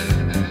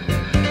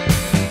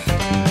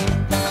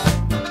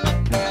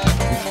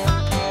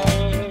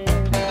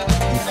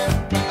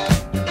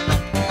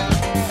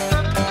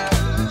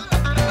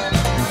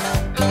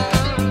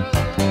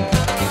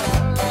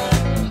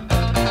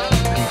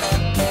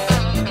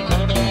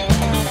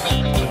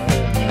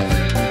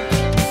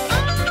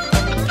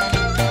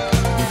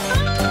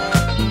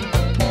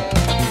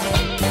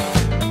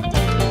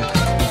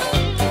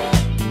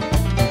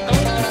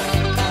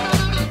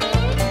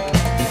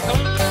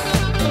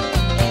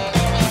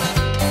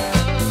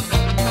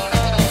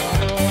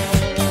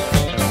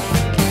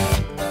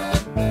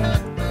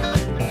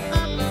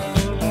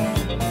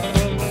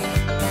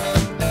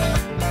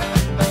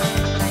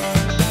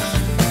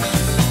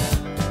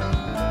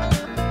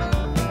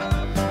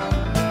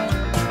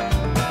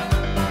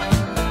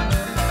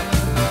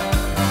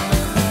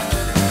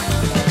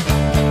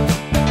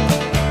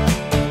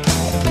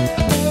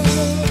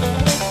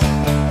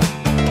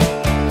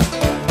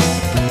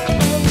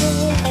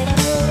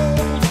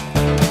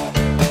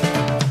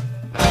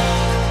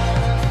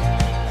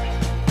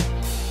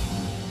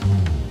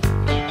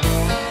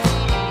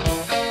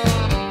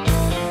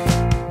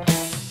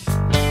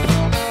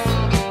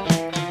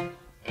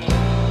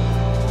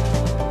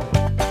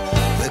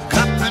 They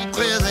got them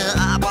crazy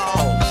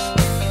eyeballs,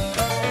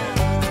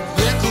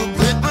 make a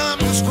Brickman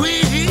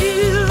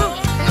squeal.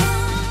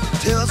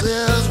 Tells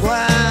his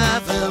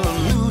wife they're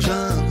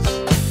illusions.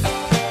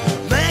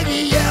 Maybe,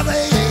 yeah,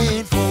 they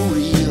ain't for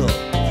real.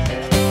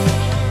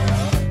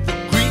 The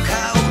green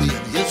coyote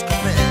and his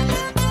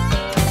companion,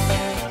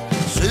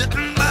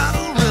 sitting by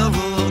the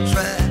railroad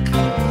track.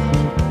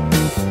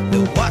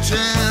 They're watching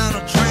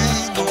a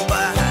train go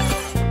by.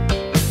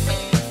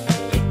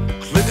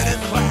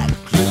 Clickety-clack,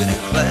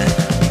 clickety-clack.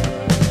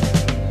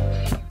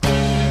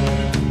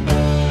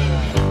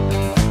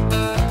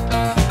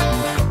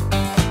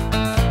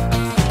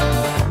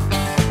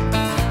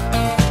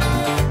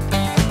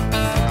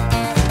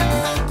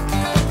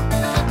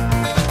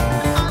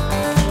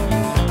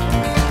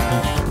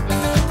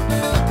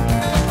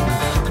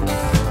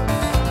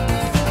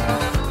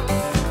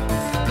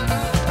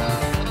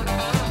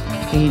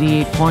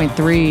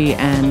 .3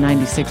 and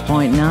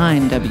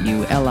 96.9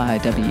 WLIW-FM.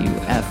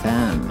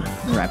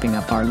 Wrapping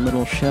up our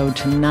little show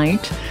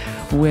tonight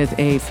with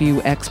a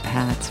few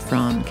expats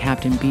from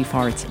Captain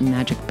Beefheart's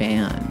Magic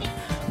Band.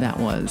 That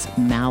was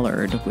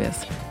Mallard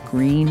with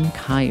Green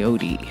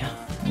Coyote.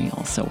 We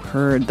also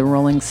heard the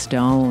Rolling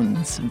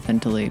Stones,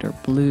 Ventilator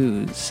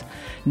Blues,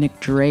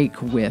 Nick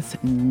Drake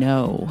with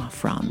No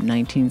from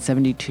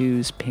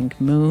 1972's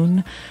Pink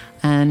Moon,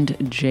 and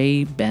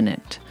Jay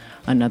Bennett,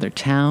 Another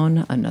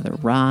Town, Another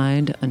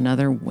Ride,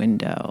 Another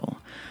Window.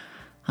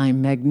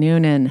 I'm Meg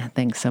Noonan.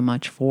 Thanks so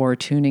much for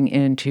tuning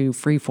in to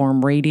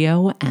Freeform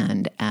Radio.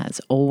 And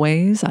as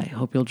always, I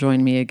hope you'll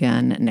join me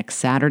again next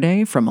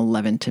Saturday from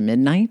 11 to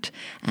midnight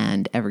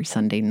and every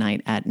Sunday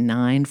night at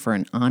 9 for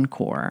an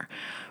encore.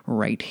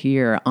 Right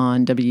here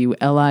on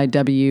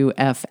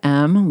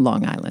WLIW-FM,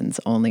 Long Island's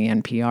only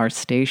NPR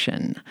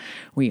station.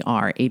 We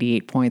are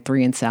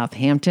 88.3 in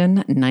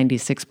Southampton,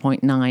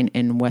 96.9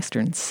 in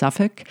Western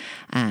Suffolk,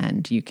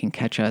 and you can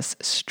catch us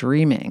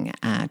streaming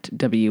at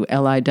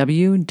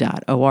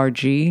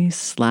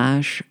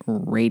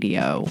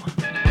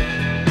WLIW.org/radio.